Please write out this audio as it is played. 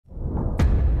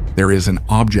There is an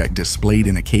object displayed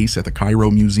in a case at the Cairo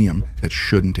Museum that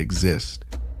shouldn't exist.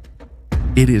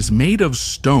 It is made of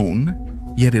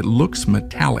stone, yet it looks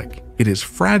metallic. It is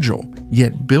fragile,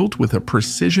 yet built with a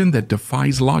precision that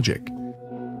defies logic.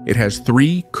 It has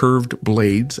 3 curved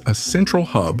blades, a central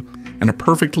hub, and a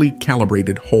perfectly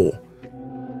calibrated hole.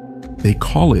 They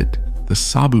call it the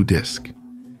Sabu disc,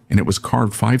 and it was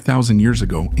carved 5,000 years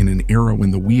ago in an era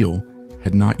when the wheel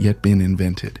had not yet been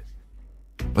invented.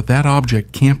 But that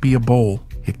object can't be a bowl,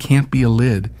 it can't be a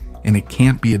lid, and it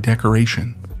can't be a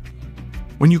decoration.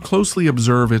 When you closely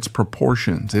observe its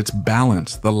proportions, its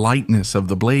balance, the lightness of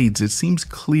the blades, it seems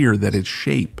clear that its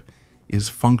shape is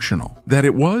functional, that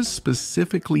it was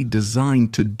specifically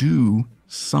designed to do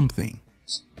something.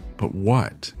 But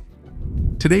what?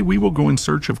 Today we will go in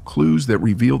search of clues that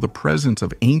reveal the presence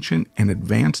of ancient and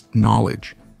advanced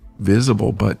knowledge,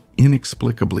 visible but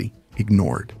inexplicably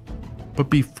ignored. But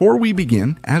before we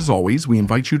begin, as always, we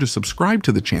invite you to subscribe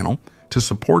to the channel to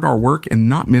support our work and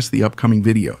not miss the upcoming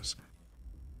videos.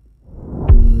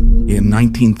 In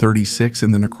 1936,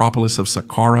 in the necropolis of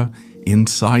Saqqara,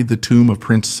 inside the tomb of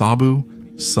Prince Sabu,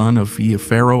 son of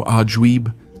Pharaoh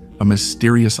Ajuib, a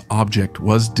mysterious object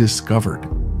was discovered.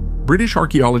 British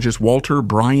archaeologist Walter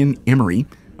Brian Emery,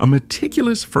 a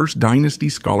meticulous First Dynasty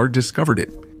scholar, discovered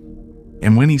it.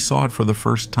 And when he saw it for the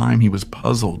first time, he was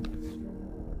puzzled.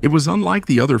 It was unlike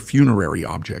the other funerary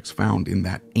objects found in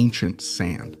that ancient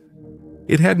sand.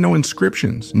 It had no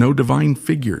inscriptions, no divine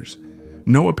figures,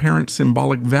 no apparent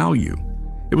symbolic value.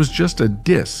 It was just a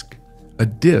disc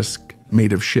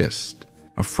made of schist,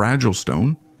 a fragile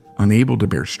stone, unable to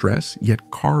bear stress,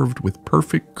 yet carved with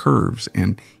perfect curves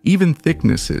and even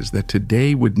thicknesses that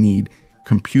today would need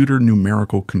computer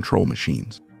numerical control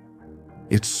machines.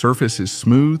 Its surface is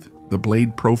smooth, the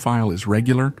blade profile is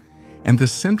regular, and the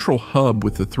central hub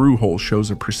with the through hole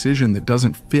shows a precision that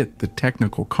doesn't fit the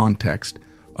technical context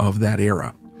of that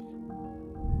era.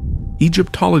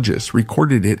 Egyptologists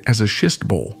recorded it as a schist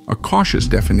bowl, a cautious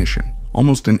definition,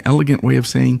 almost an elegant way of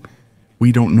saying,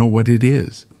 we don't know what it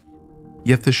is.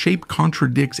 Yet the shape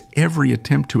contradicts every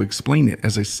attempt to explain it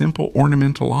as a simple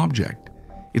ornamental object.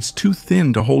 It's too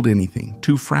thin to hold anything,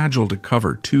 too fragile to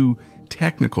cover, too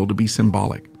technical to be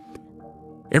symbolic.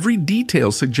 Every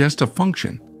detail suggests a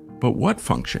function, but what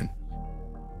function?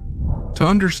 To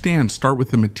understand, start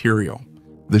with the material.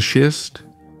 The schist,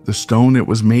 the stone it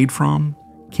was made from,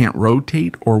 can't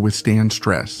rotate or withstand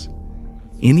stress.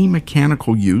 Any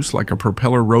mechanical use, like a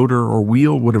propeller rotor or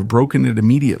wheel, would have broken it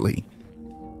immediately.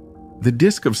 The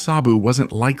disc of Sabu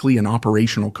wasn't likely an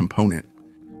operational component.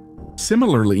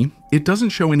 Similarly, it doesn't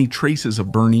show any traces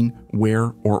of burning,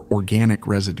 wear, or organic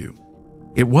residue.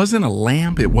 It wasn't a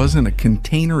lamp, it wasn't a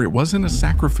container, it wasn't a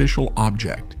sacrificial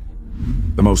object.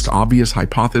 The most obvious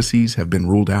hypotheses have been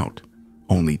ruled out.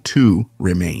 Only 2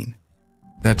 remain.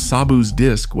 That Sabu's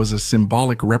disc was a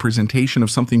symbolic representation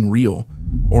of something real,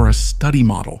 or a study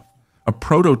model, a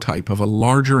prototype of a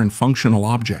larger and functional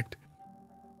object.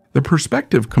 The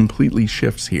perspective completely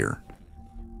shifts here,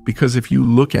 because if you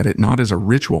look at it not as a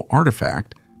ritual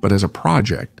artifact, but as a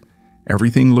project,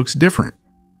 everything looks different.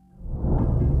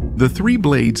 The 3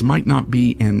 blades might not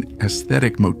be an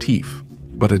aesthetic motif,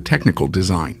 but a technical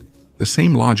design, the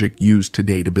same logic used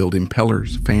today to build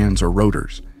impellers, fans, or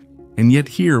rotors. And yet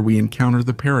here we encounter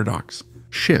the paradox.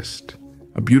 Schist,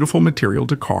 a beautiful material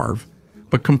to carve,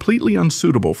 but completely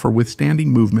unsuitable for withstanding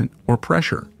movement or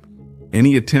pressure.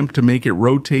 Any attempt to make it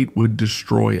rotate would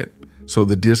destroy it, so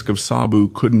the disc of Sabu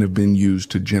couldn't have been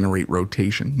used to generate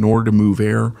rotation, nor to move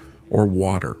air or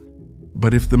water.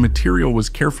 But if the material was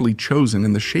carefully chosen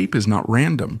and the shape is not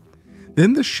random,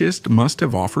 then the schist must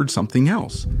have offered something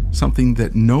else, something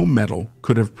that no metal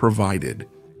could have provided.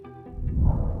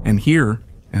 And here,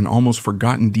 an almost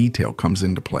forgotten detail comes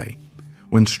into play.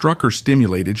 When struck or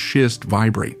stimulated, schist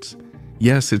vibrates.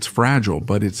 Yes, it's fragile,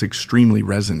 but it's extremely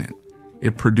resonant.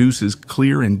 It produces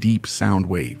clear and deep sound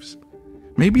waves.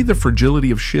 Maybe the fragility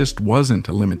of schist wasn't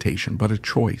a limitation, but a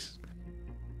choice.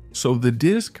 So the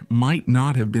disc might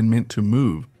not have been meant to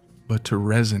move, but to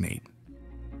resonate.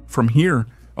 From here,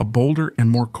 a bolder and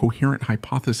more coherent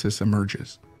hypothesis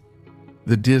emerges.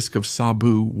 The disc of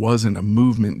Sabu wasn't a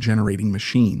movement-generating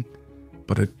machine,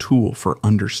 but a tool for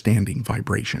understanding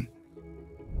vibration.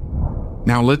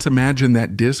 Now let's imagine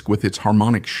that disc with its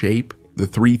harmonic shape, the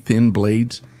 3 thin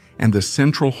blades, and the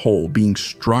central hole being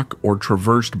struck or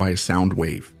traversed by a sound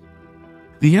wave.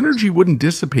 The energy wouldn't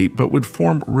dissipate but would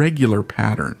form regular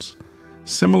patterns,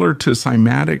 similar to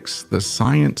cymatics, the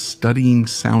science studying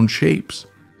sound shapes.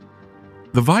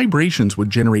 The vibrations would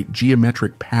generate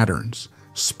geometric patterns,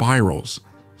 spirals,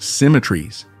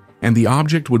 symmetries, and the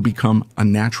object would become a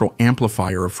natural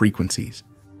amplifier of frequencies.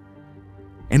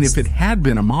 And if it had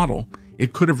been a model,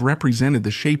 it could have represented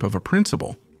the shape of a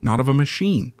principle, not of a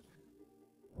machine.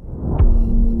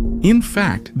 In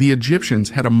fact, the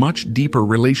Egyptians had a much deeper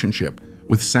relationship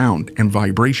with sound and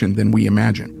vibration than we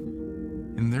imagine.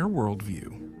 In their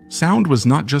worldview, sound was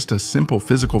not just a simple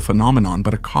physical phenomenon,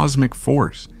 but a cosmic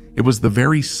force. It was the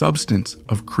very substance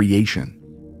of creation.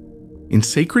 In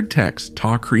sacred texts,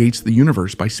 Ta creates the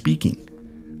universe by speaking.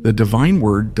 The divine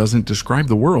word doesn't describe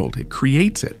the world, it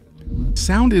creates it.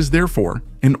 Sound is therefore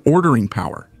an ordering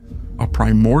power, a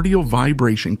primordial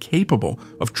vibration capable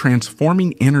of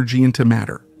transforming energy into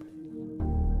matter.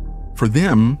 For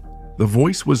them, the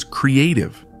voice was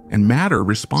creative, and matter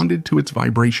responded to its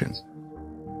vibration.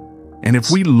 And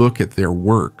if we look at their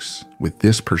works with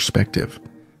this perspective,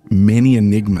 many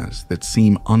enigmas that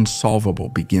seem unsolvable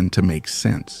begin to make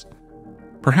sense.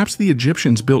 Perhaps the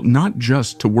Egyptians built not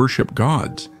just to worship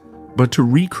gods, but to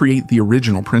recreate the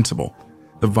original principle,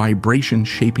 the vibration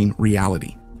shaping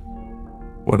reality.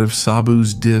 What if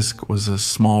Sabu's disc was a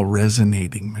small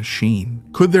resonating machine?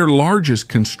 Could their largest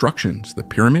constructions, the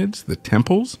pyramids, the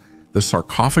temples, the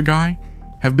sarcophagi,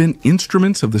 have been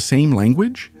instruments of the same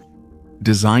language?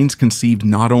 Designs conceived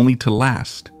not only to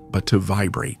last, but to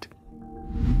vibrate.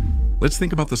 Let's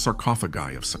think about the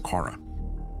sarcophagi of Saqqara.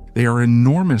 They are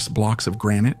enormous blocks of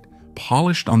granite,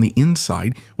 polished on the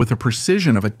inside with a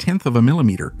precision of 1/10 of a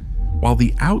millimeter, while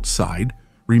the outside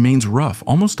remains rough,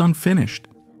 almost unfinished.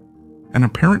 An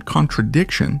apparent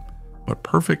contradiction, but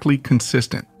perfectly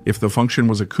consistent. If the function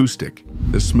was acoustic,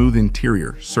 the smooth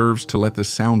interior serves to let the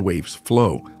sound waves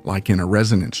flow like in a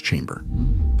resonance chamber.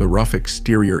 The rough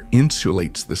exterior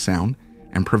insulates the sound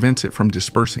and prevents it from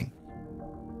dispersing.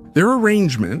 Their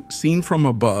arrangement, seen from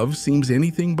above, seems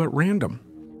anything but random.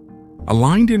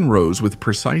 Aligned in rows with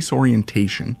precise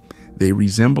orientation, they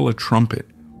resemble a trumpet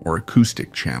or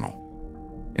acoustic channel.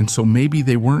 And so maybe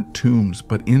they weren't tombs,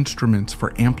 but instruments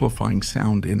for amplifying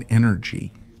sound and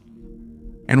energy.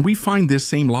 And we find this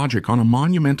same logic on a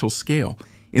monumental scale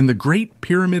in the Great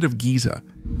Pyramid of Giza,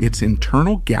 its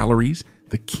internal galleries,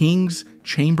 the King's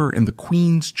Chamber and the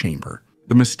Queen's Chamber.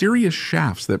 The mysterious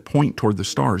shafts that point toward the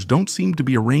stars don't seem to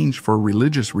be arranged for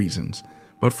religious reasons,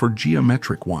 but for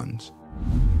geometric ones.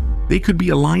 They could be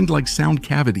aligned like sound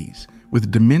cavities,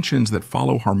 with dimensions that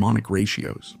follow harmonic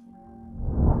ratios.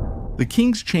 The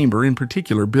King's Chamber, in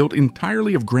particular, built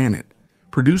entirely of granite,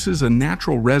 produces a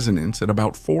natural resonance at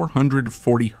about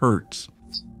 440 hertz.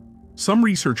 Some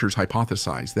researchers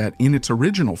hypothesize that in its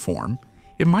original form,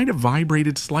 it might have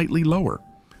vibrated slightly lower,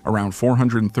 around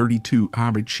 432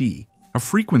 Hz, a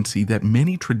frequency that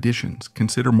many traditions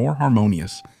consider more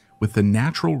harmonious with the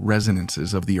natural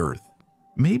resonances of the Earth.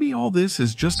 Maybe all this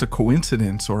is just a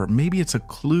coincidence, or maybe it's a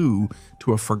clue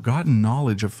to a forgotten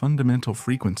knowledge of fundamental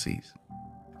frequencies.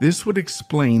 This would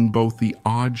explain both the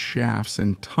odd shafts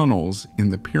and tunnels in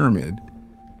the pyramid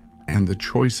and the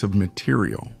choice of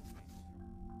material.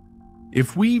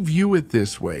 If we view it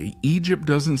this way, Egypt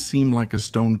doesn't seem like a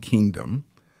stone kingdom,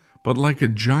 but like a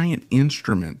giant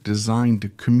instrument designed to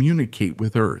communicate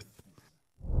with Earth.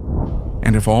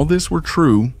 And if all this were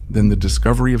true, then the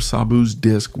discovery of Sabu's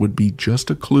disc would be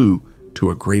just a clue to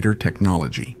a greater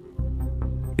technology.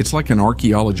 It's like an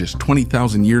archaeologist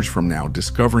 20,000 years from now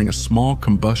discovering a small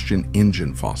combustion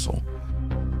engine fossil.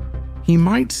 He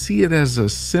might see it as a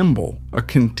symbol, a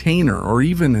container, or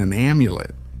even an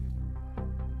amulet.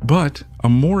 But a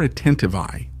more attentive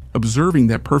eye, observing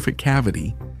that perfect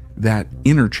cavity, that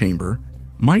inner chamber,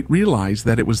 might realize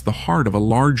that it was the heart of a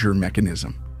larger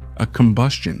mechanism, a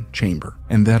combustion chamber,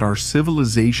 and that our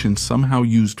civilization somehow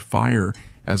used fire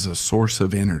as a source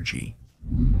of energy.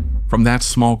 From that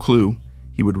small clue,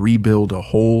 he would rebuild a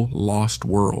whole lost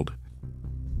world.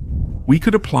 We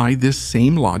could apply this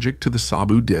same logic to the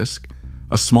Sabu disc,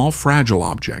 a small fragile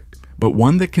object, but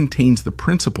one that contains the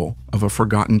principle of a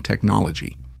forgotten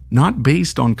technology, not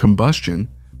based on combustion,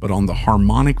 but on the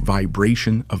harmonic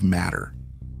vibration of matter.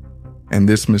 And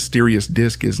this mysterious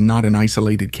disc is not an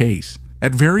isolated case.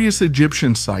 At various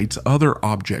Egyptian sites, other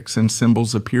objects and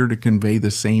symbols appear to convey the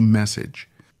same message.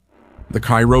 The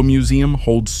Cairo Museum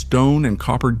holds stone and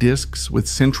copper discs with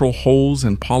central holes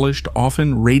and polished,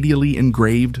 often radially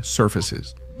engraved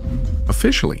surfaces.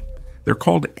 Officially, they're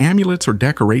called amulets or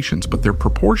decorations, but their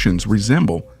proportions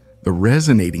resemble the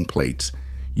resonating plates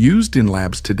used in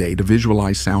labs today to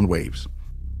visualize sound waves.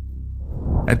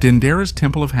 At Dendera's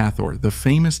Temple of Hathor, the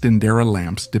famous Dendera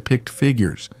lamps depict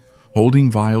figures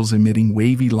holding vials emitting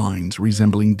wavy lines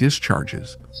resembling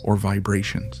discharges or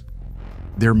vibrations.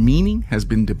 Their meaning has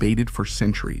been debated for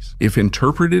centuries. If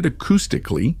interpreted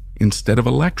acoustically instead of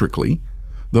electrically,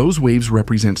 those waves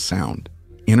represent sound,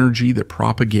 energy that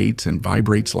propagates and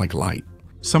vibrates like light.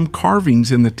 Some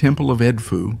carvings in the Temple of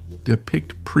Edfu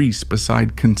depict priests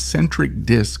beside concentric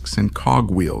discs and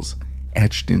cogwheels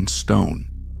etched in stone.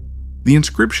 The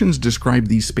inscriptions describe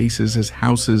these spaces as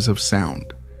houses of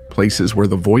sound, places where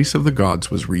the voice of the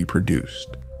gods was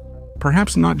reproduced.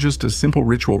 Perhaps not just a simple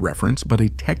ritual reference, but a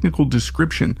technical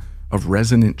description of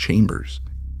resonant chambers.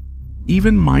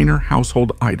 Even minor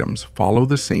household items follow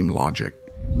the same logic.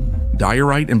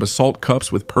 Diorite and basalt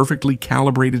cups with perfectly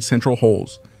calibrated central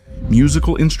holes,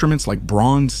 musical instruments like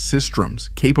bronze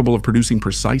sistrums capable of producing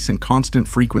precise and constant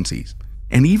frequencies,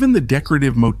 and even the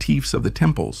decorative motifs of the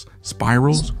temples,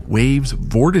 spirals, waves,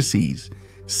 vortices,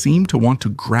 seem to want to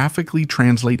graphically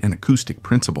translate an acoustic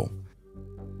principle.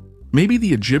 Maybe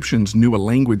the Egyptians knew a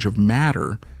language of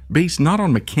matter based not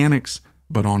on mechanics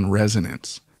but on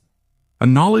resonance, a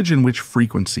knowledge in which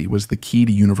frequency was the key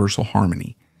to universal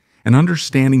harmony, an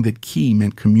understanding that key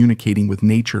meant communicating with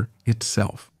nature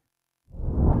itself.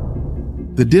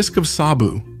 The disc of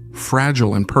Sabu,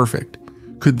 fragile and perfect,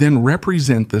 could then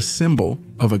represent the symbol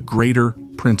of a greater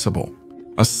principle,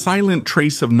 a silent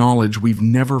trace of knowledge we've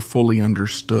never fully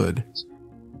understood.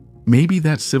 Maybe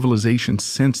that civilization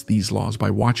sensed these laws by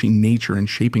watching nature and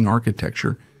shaping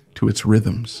architecture to its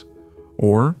rhythms.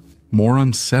 Or, more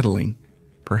unsettling,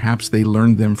 perhaps they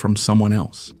learned them from someone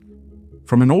else.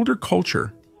 From an older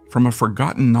culture, from a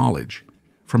forgotten knowledge,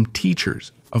 from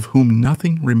teachers of whom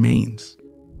nothing remains.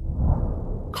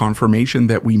 Confirmation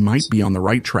that we might be on the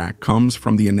right track comes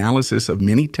from the analysis of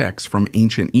many texts from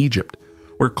ancient Egypt,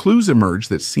 where clues emerge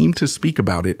that seem to speak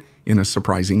about it in a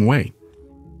surprising way.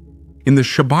 In the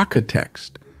Shabaka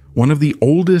text, one of the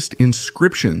oldest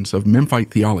inscriptions of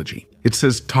Memphite theology, it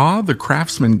says, "Ta, the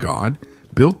craftsman god,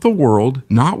 built the world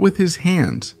not with his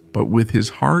hands, but with his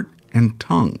heart and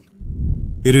tongue."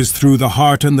 It is through the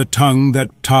heart and the tongue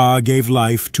that Ta gave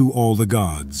life to all the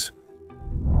gods.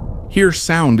 Here,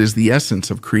 sound is the essence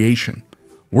of creation.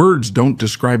 Words don't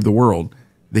describe the world,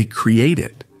 they create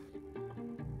it.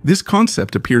 This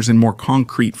concept appears in more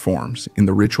concrete forms in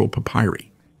the ritual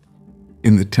papyri.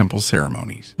 In the temple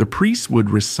ceremonies, the priests would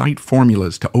recite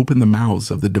formulas to open the mouths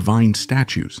of the divine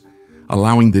statues,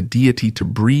 allowing the deity to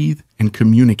breathe and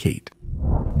communicate.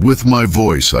 With my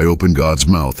voice I open God's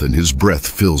mouth and his breath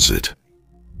fills it.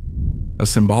 A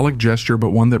symbolic gesture,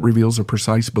 but one that reveals a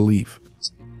precise belief.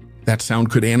 That sound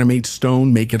could animate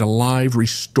stone, make it alive,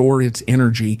 restore its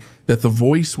energy, that the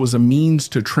voice was a means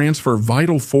to transfer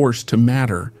vital force to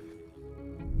matter.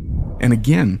 And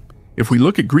again, if we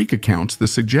look at Greek accounts, the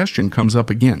suggestion comes up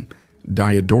again.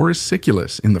 Diodorus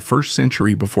Siculus in the 1st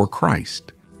century before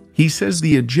Christ. He says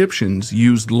the Egyptians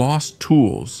used lost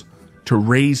tools to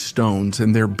raise stones,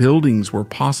 and their buildings were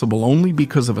possible only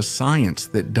because of a science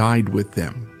that died with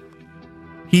them.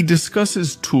 He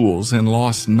discusses tools and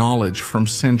lost knowledge from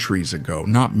centuries ago,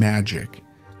 not magic.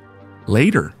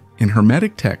 Later, in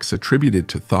Hermetic texts attributed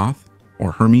to Thoth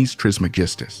or Hermes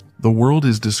Trismegistus, the world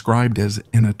is described as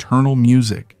an eternal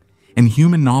music, and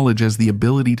human knowledge as the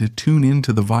ability to tune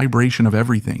into the vibration of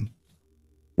everything.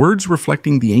 Words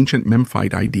reflecting the ancient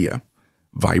Memphite idea,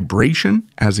 vibration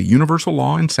as a universal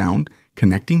law in sound,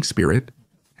 connecting spirit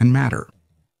and matter.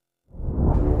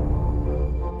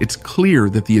 It's clear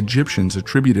that the Egyptians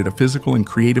attributed a physical and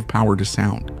creative power to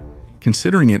sound,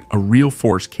 considering it a real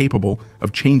force capable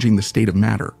of changing the state of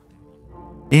matter.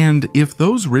 And if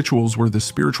those rituals were the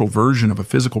spiritual version of a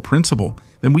physical principle,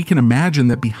 then we can imagine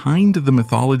that behind the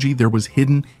mythology there was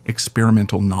hidden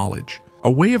experimental knowledge, a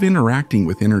way of interacting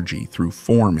with energy through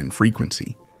form and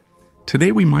frequency.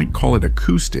 Today we might call it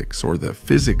acoustics or the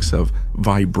physics of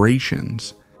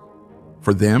vibrations.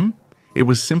 For them, it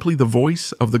was simply the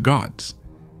voice of the gods.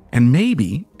 And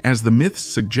maybe, as the myths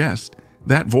suggest,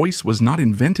 that voice was not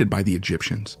invented by the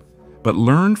Egyptians, but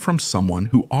learned from someone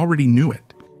who already knew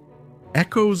it.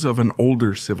 Echoes of an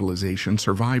older civilization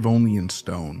survive only in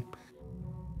stone.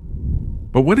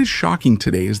 But what is shocking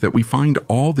today is that we find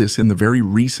all this in the very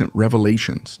recent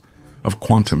revelations of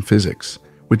quantum physics,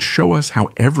 which show us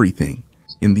how everything,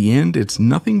 in the end, it's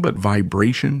nothing but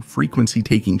vibration, frequency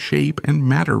taking shape, and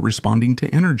matter responding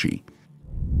to energy.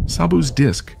 Sabu's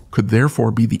disk could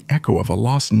therefore be the echo of a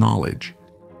lost knowledge,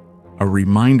 a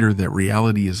reminder that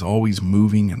reality is always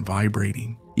moving and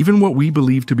vibrating, even what we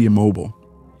believe to be immobile,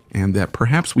 and that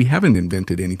perhaps we haven't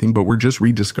invented anything, but we're just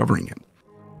rediscovering it.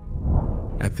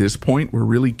 At this point, we're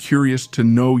really curious to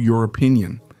know your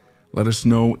opinion. Let us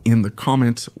know in the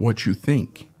comments what you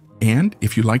think. And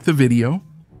if you like the video,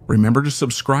 remember to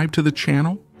subscribe to the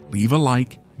channel, leave a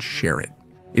like, and share it.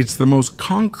 It's the most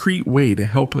concrete way to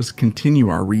help us continue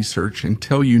our research and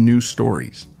tell you new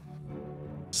stories.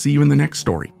 See you in the next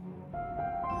story.